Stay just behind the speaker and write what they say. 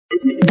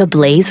the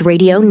Blaze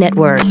Radio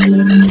Network.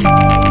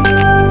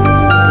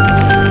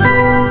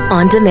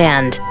 On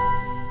demand.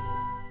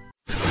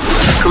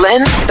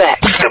 Glenn Beck.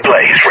 The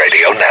Blaze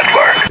Radio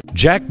Network.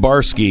 Jack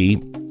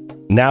Barsky,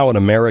 now an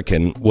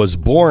American, was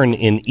born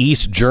in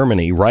East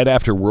Germany right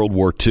after World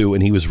War II,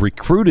 and he was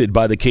recruited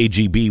by the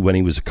KGB when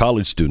he was a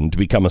college student to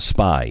become a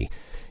spy.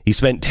 He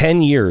spent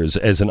 10 years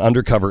as an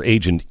undercover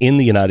agent in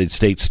the United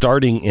States,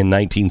 starting in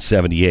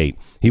 1978.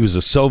 He was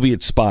a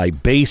Soviet spy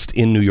based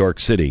in New York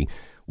City,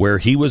 where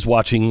he was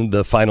watching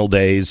the final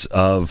days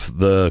of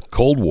the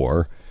Cold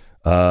War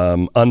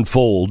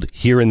unfold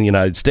here in the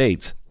United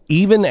States.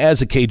 Even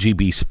as a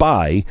KGB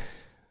spy,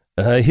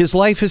 his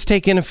life has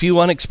taken a few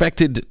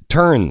unexpected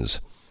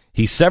turns.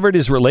 He severed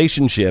his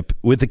relationship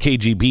with the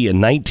KGB in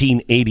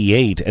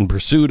 1988 and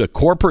pursued a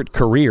corporate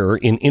career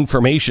in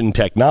information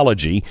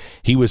technology.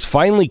 He was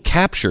finally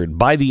captured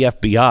by the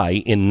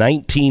FBI in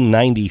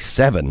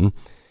 1997.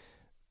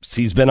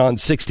 He's been on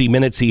 60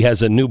 Minutes. He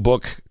has a new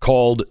book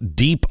called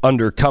Deep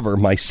Undercover,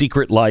 My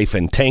Secret Life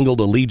and Tangled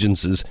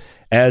Allegiances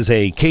as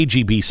a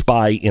KGB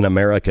Spy in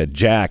America.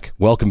 Jack,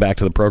 welcome back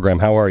to the program.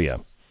 How are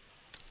you?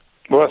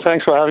 Well,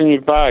 thanks for having me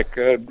back.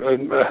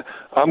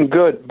 I'm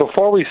good.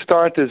 Before we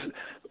start this,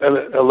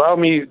 allow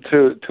me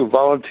to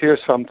volunteer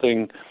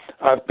something.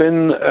 I've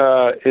been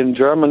in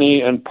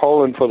Germany and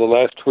Poland for the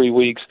last 3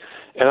 weeks,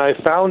 and I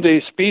found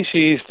a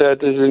species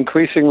that is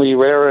increasingly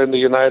rare in the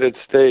United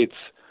States.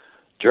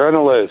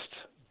 Journalists.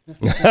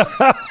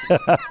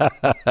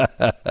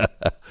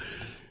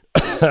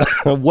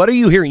 What are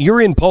you hearing?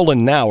 You're in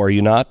Poland now, are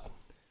you not?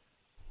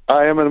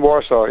 I am in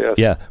Warsaw, yes.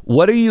 Yeah.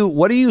 What are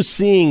you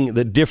seeing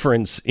the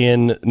difference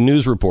in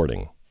news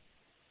reporting?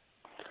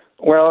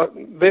 Well,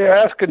 they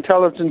ask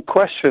intelligent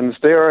questions.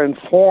 They are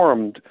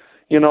informed.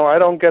 You know, I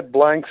don't get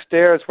blank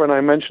stares when I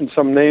mention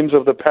some names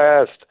of the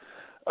past.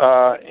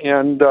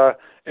 And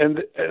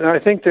I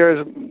think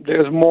there's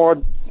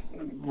more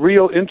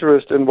real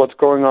interest in what's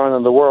going on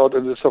in the world,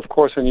 and this, of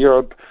course, in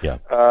Europe. Yeah.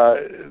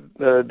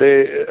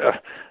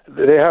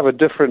 They have a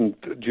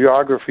different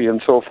geography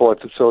and so forth.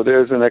 So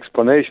there's an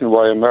explanation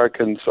why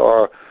Americans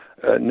are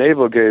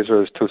navel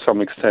gazers to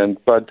some extent.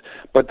 But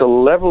the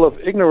level of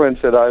ignorance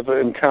that I've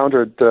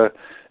encountered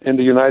in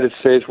the United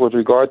States with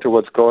regard to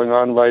what's going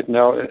on right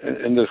now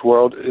in this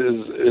world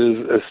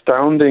is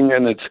astounding,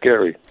 and it's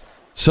scary.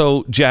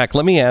 So, Jack,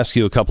 let me ask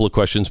you a couple of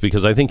questions,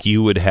 because I think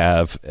you would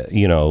have,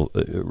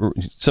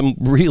 some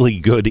really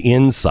good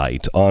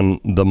insight on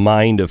the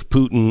mind of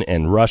Putin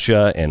and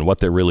Russia and what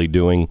they're really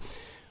doing.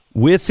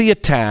 With the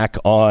attack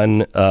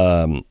on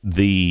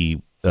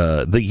the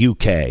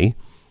UK,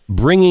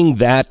 bringing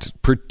that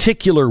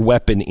particular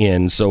weapon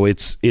in, so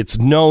it's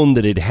known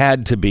that it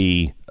had to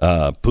be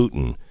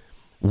Putin.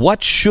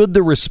 What should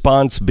the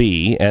response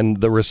be?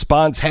 And the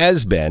response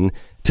has been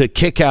to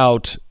kick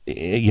out,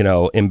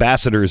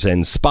 ambassadors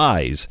and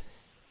spies.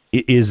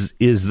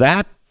 Is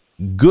that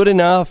good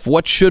enough?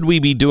 What should we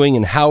be doing,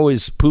 and how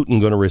is Putin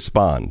going to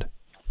respond?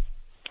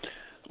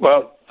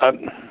 Well,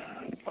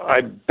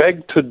 I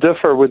beg to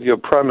differ with your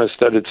premise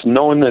that it's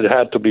known it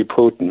had to be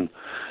Putin.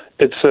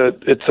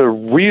 It's a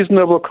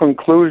reasonable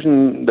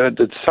conclusion that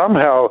it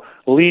somehow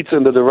leads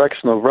in the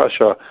direction of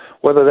Russia.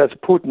 Whether that's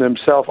Putin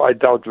himself, I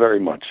doubt very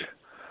much.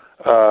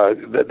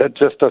 That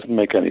just doesn't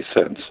make any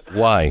sense.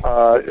 Why?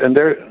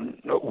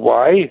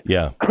 Why?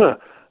 Yeah.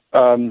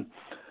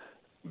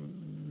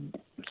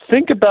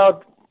 Think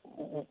about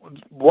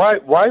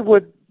why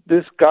would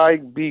this guy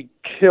be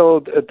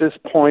killed at this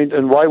point,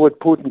 and why would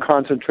Putin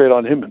concentrate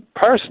on him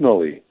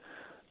personally?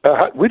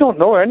 We don't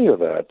know any of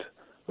that.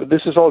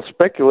 This is all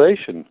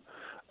speculation.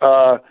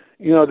 There's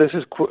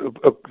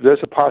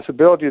a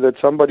possibility that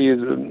somebody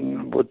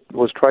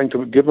was trying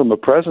to give him a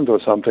present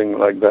or something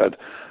like that.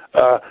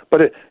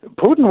 But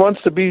Putin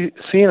wants to be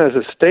seen as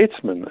a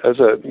statesman, as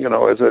a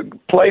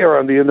player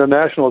on the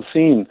international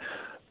scene.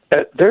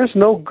 There's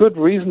no good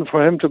reason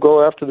for him to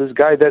go after this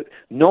guy. That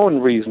known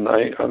reason,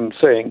 I'm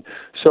saying.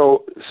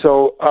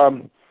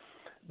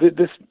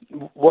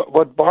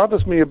 What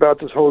bothers me about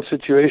this whole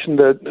situation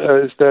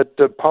is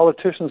that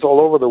politicians all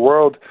over the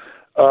world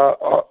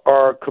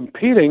are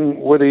competing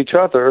with each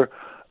other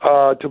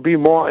to be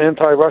more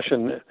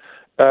anti-Russian.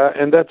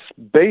 And that's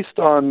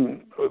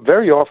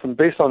very often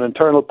based on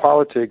internal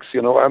politics.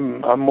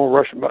 I'm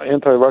more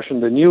anti-Russian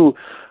than you.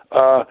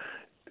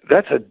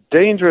 That's a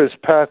dangerous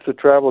path to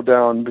travel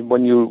down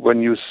when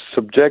you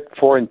subject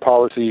foreign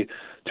policy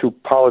to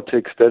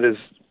politics that is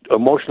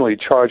emotionally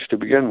charged to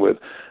begin with.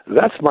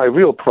 That's my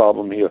real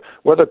problem here.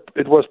 Whether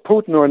it was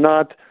Putin or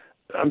not,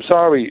 I'm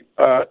sorry.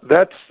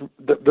 That's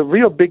the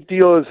real big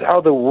deal is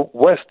how the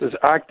West is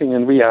acting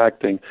and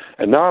reacting.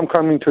 And now I'm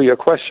coming to your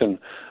question.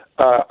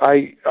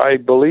 I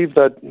believe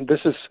that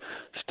this is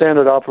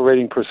standard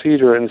operating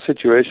procedure in a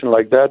situation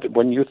like that.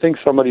 When you think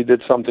somebody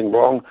did something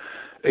wrong,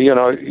 you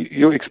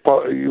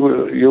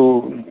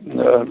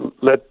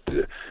let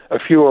a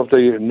few of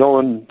the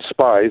known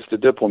spies, the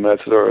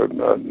diplomats that are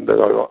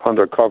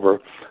undercover,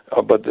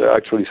 but they're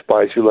actually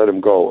spies, you let them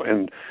go,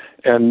 and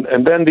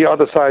then the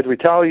other side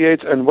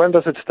retaliates. And when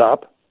does it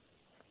stop?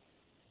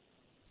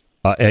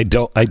 I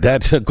don't.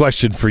 That's a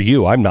question for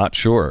you. I'm not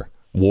sure.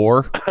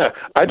 War?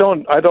 I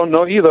don't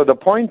know either. The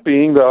point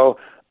being, though,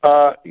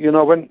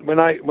 when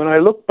I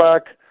look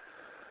back,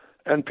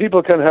 and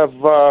people can have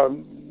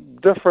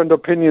different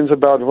opinions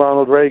about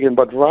Ronald Reagan,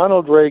 but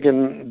Ronald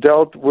Reagan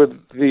dealt with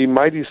the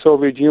mighty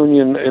Soviet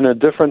Union in a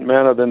different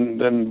manner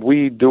than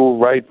we do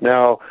right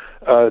now,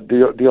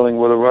 dealing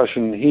with the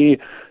Russian.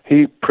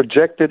 He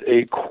projected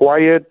a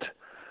quiet,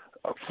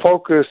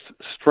 focused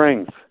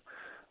strength.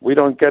 We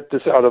don't get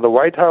this out of the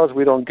White House.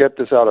 We don't get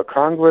this out of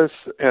Congress.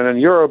 And in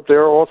Europe,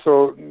 they're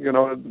also,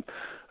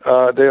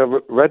 they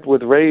are red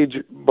with rage.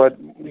 But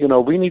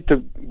we need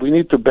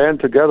to band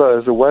together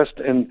as the West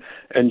and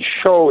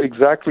show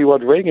exactly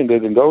what Reagan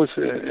did in the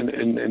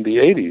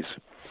 80s.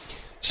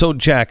 So,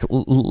 Jack,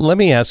 let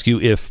me ask you,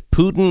 if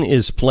Putin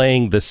is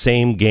playing the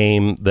same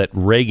game that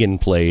Reagan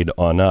played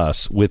on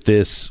us with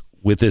this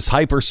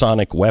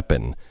hypersonic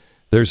weapon,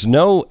 there's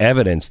no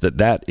evidence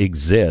that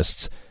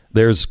exists.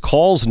 There's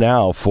calls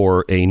now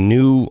for a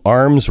new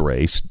arms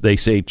race. They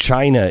say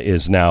China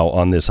is now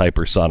on this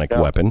hypersonic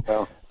weapon.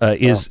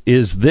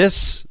 Is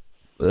this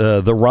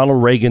the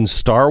Ronald Reagan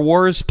Star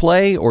Wars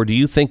play, or do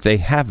you think they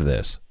have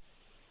this?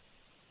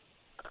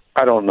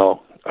 I don't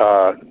know.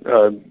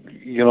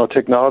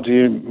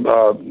 Technology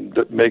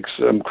that makes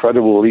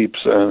incredible leaps,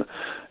 and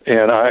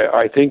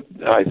I think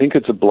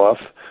it's a bluff.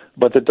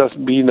 But that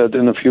doesn't mean that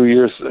in a few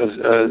years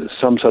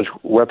some such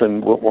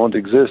weapon won't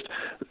exist.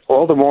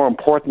 All the more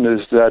important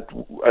is that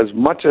as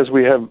much as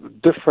we have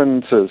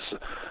differences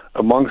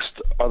amongst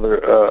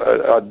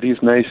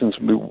these nations,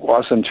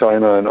 us and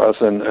China and us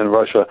and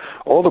Russia,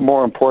 all the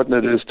more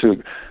important it is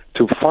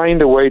to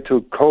find a way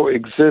to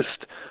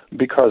coexist,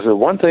 because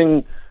one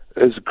thing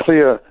is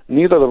clear: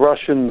 neither the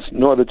Russians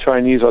nor the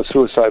Chinese are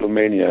suicidal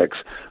maniacs.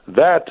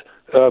 That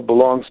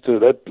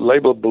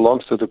label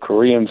belongs to the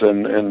Koreans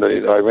and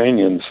the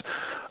Iranians.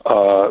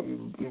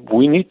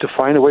 We need to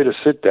find a way to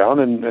sit down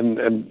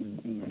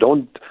and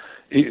don't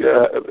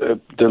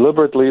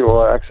deliberately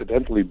or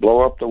accidentally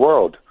blow up the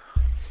world.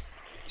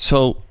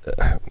 So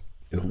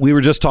we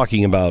were just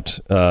talking about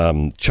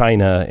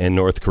China and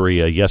North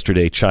Korea.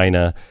 Yesterday,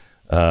 China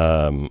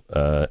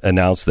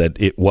announced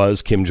that it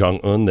was Kim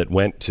Jong-un that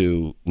went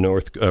to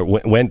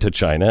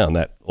China on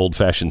that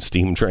old-fashioned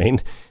steam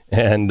train,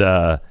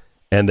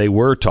 and they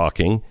were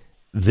talking.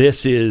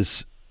 This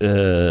is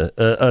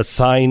a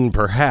sign,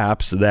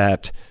 perhaps,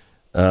 that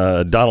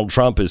Donald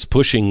Trump is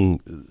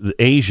pushing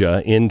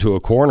Asia into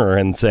a corner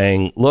and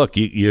saying, look,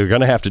 you're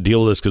going to have to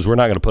deal with this because we're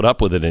not going to put up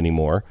with it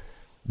anymore.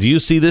 Do you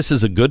see this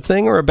as a good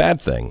thing or a bad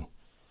thing?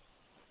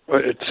 Well,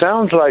 it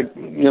sounds like,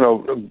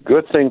 a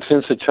good thing,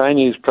 since the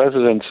Chinese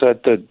president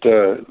said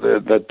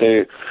that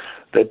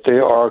they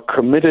are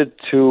committed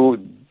to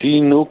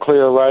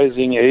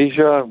denuclearizing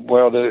Asia.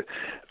 Well,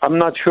 I'm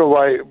not sure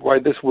why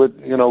this would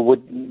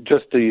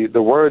just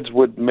the words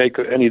would make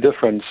any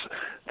difference.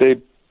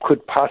 They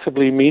could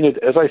possibly mean it.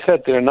 As I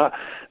said, they're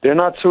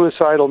not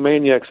suicidal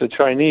maniacs, the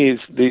Chinese.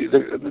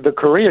 The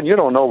Korean, you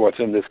don't know what's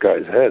in this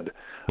guy's head.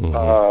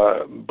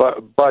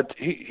 Mm-hmm. But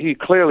he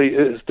clearly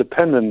is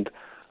dependent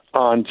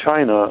on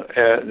China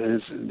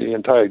and the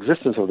entire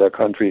existence of that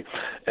country.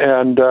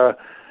 And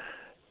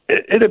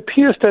it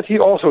appears that he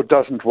also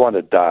doesn't want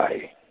to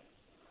die.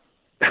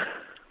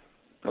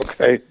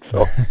 Okay,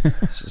 so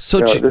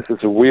this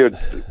is a weird.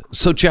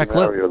 So, Jack,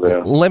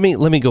 let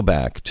me go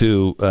back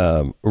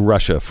to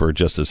Russia for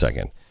just a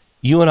second.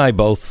 You and I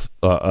both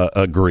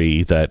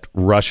agree that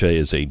Russia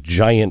is a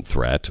giant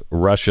threat.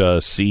 Russia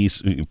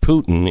sees,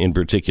 Putin in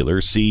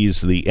particular,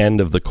 sees the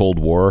end of the Cold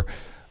War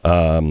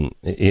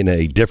in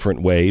a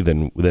different way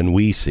than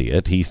we see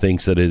it. He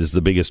thinks that it is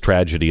the biggest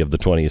tragedy of the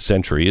 20th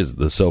century is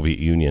the Soviet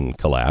Union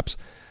collapse.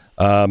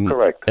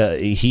 Correct.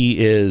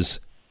 He is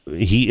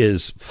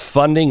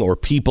funding, or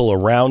people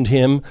around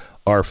him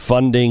are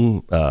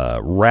funding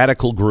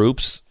radical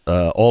groups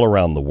all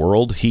around the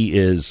world. He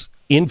is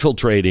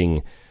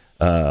infiltrating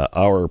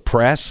our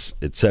press,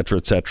 et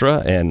cetera,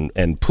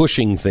 and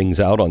pushing things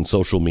out on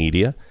social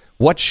media.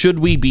 What should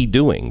we be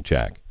doing,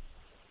 Jack?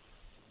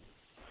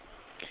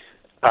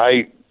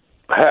 I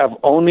have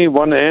only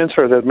one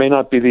answer that may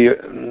not be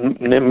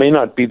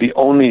the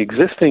only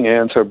existing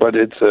answer, but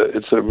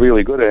it's a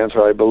really good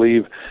answer, I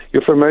believe.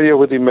 You're familiar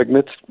with the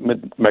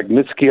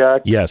Magnitsky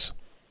Act? Yes.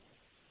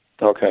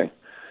 Okay.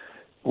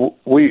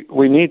 We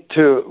need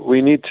to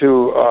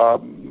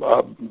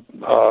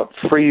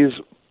freeze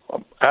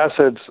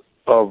assets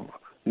of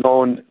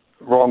known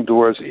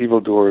wrongdoers,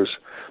 evildoers,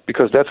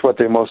 because that's what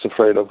they're most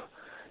afraid of.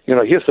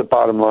 Here's the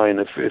bottom line: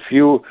 if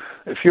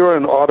you're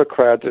an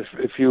autocrat,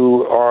 if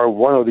you are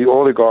one of the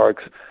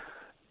oligarchs,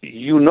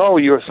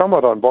 you're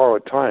somewhat on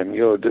borrowed time.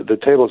 The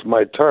tables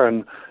might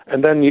turn,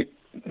 and then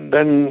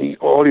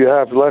all you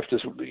have left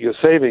is your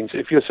savings.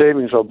 If your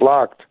savings are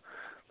blocked,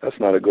 that's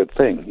not a good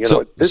thing.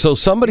 So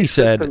somebody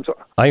said,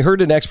 I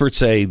heard an expert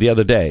say the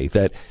other day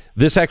that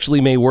this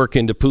actually may work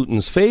into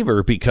Putin's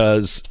favor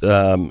because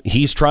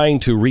he's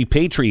trying to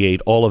repatriate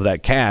all of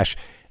that cash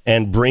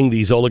and bring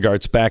these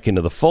oligarchs back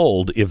into the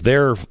fold. If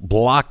they're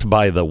blocked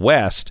by the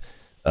West,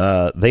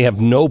 they have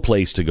no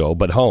place to go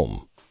but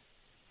home.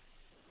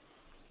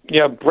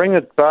 Yeah, bring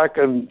it back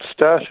and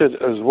stash it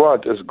as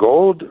what? As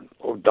gold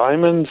or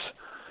diamonds?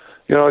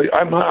 You know,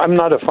 I'm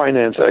not a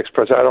finance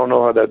expert. I don't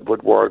know how that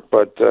would work,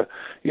 but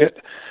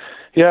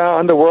yeah,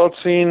 on the world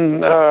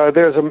scene,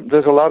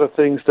 there's a lot of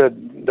things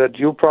that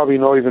you probably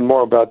know even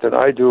more about than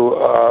I do.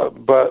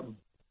 But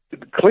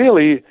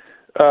clearly,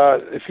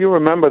 if you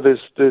remember this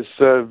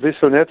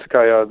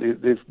Visonetskaya,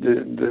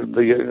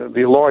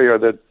 the lawyer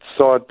that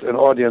sought an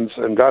audience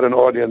and got an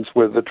audience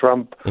with the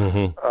Trump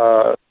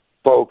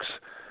folks,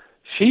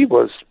 she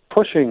was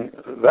pushing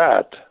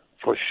that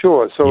for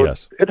sure. So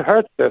yes. It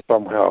hurt there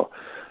somehow.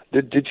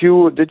 Did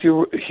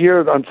you hear?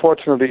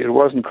 Unfortunately, it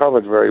wasn't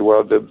covered very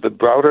well. The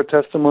Browder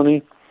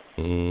testimony.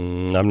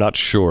 I'm not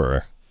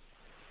sure.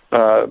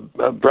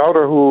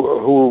 Browder,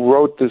 who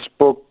wrote this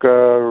book,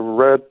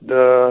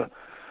 now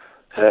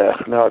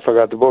I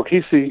forgot the book.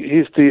 He's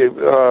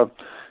the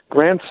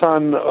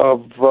grandson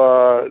of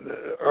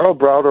Earl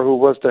Browder, who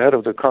was the head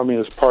of the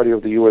Communist Party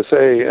of the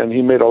USA, and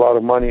he made a lot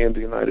of money in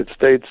the United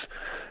States.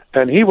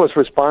 And he was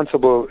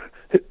responsible.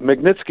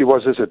 Magnitsky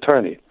was his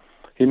attorney.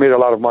 He made a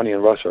lot of money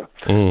in Russia,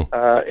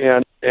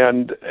 and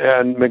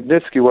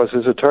Magnitsky was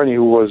his attorney,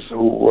 who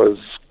was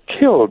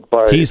killed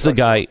by. He's the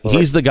guy.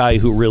 He's the guy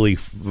who really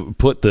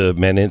put the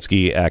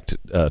Magnitsky Act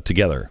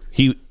together.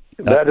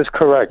 That is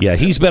correct. Yeah,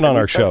 he's been on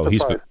our show.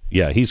 He's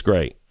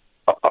great.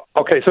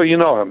 Okay, so you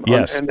know him.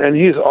 Yes, and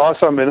he's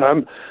awesome. And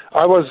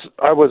I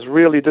was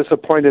really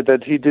disappointed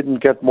that he didn't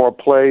get more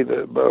play,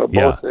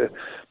 both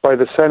by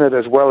the Senate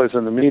as well as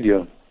in the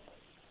media.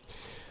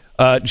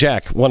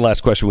 Jack, one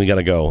last question. We got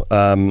to go.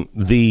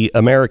 The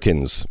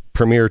Americans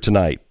premiere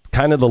tonight.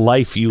 Kind of the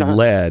life you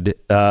led.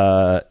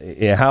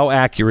 How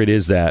accurate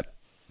is that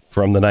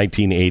from the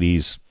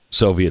 1980s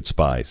Soviet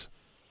spies?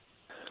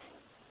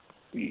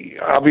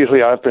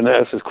 Obviously, I've been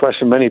asked this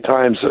question many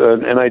times,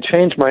 and I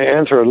changed my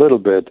answer a little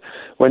bit.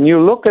 When you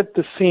look at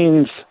the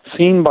scenes,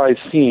 scene by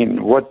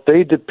scene, what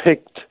they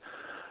depict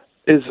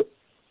is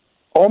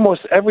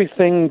almost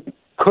everything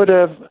could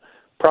have,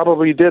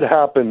 probably did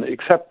happen,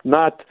 except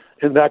not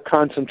in that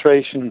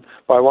concentration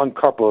by one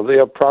couple. They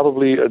are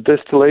probably a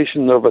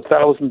distillation of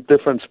 1,000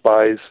 different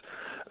spies.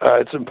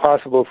 It's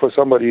impossible for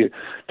somebody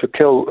to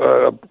kill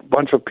a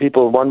bunch of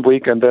people one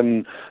week and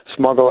then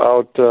smuggle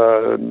out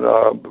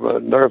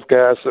nerve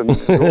gas and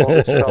all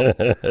this stuff.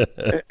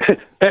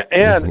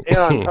 and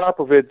on top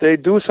of it, they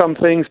do some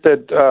things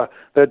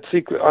that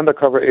secret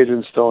undercover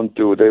agents don't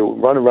do. They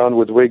run around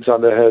with wigs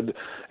on their head,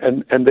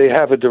 and they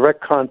have a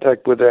direct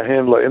contact with their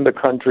handler in the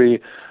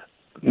country.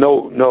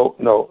 No.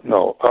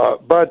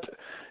 But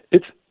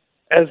it's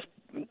as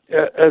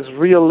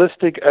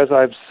realistic as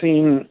I've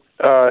seen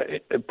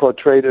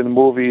portrayed in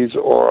movies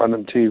or on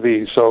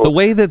TV. So the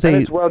way that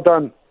it's well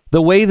done.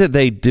 The way that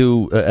they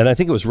do, and I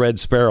think it was Red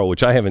Sparrow,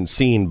 which I haven't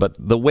seen, but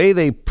the way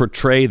they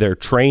portray their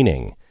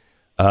training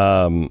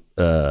in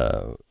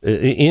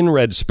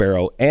Red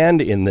Sparrow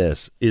and in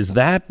this, is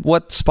that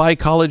what spy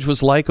college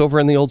was like over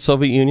in the old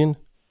Soviet Union?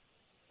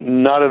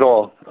 Not at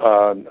all.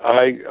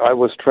 I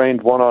was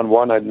trained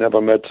one-on-one. I'd never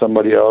met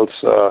somebody else,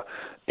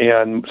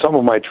 and some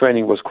of my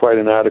training was quite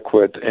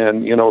inadequate.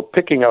 And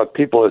picking out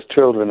people as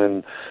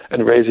children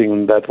and raising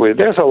them that way.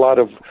 There's a lot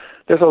of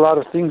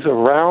things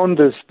around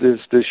this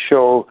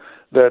show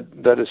that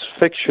is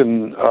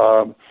fiction,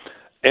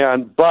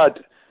 but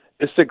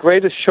it's the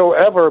greatest show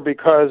ever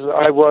because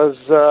I was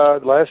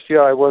last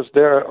year I was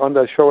there on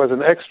the show as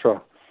an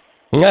extra.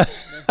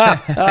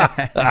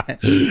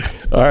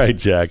 All right,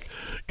 Jack.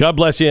 God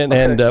bless you.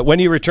 And when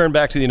do you return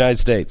back to the United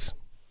States?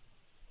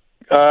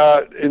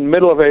 In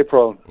middle of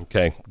April.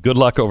 Okay. Good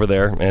luck over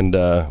there, and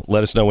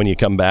let us know when you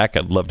come back.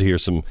 I'd love to hear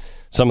some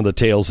of the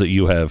tales that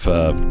you have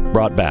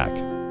brought back.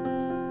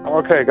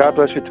 Okay. God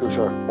bless you too,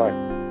 sir. Bye.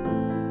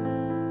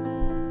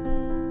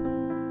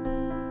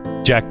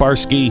 Jack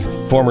Barsky,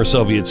 former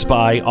Soviet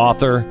spy,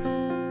 author,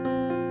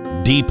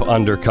 Deep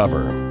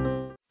Undercover.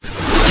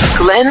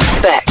 Glenn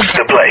Beck.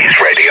 The Blaze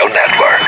Radio Network.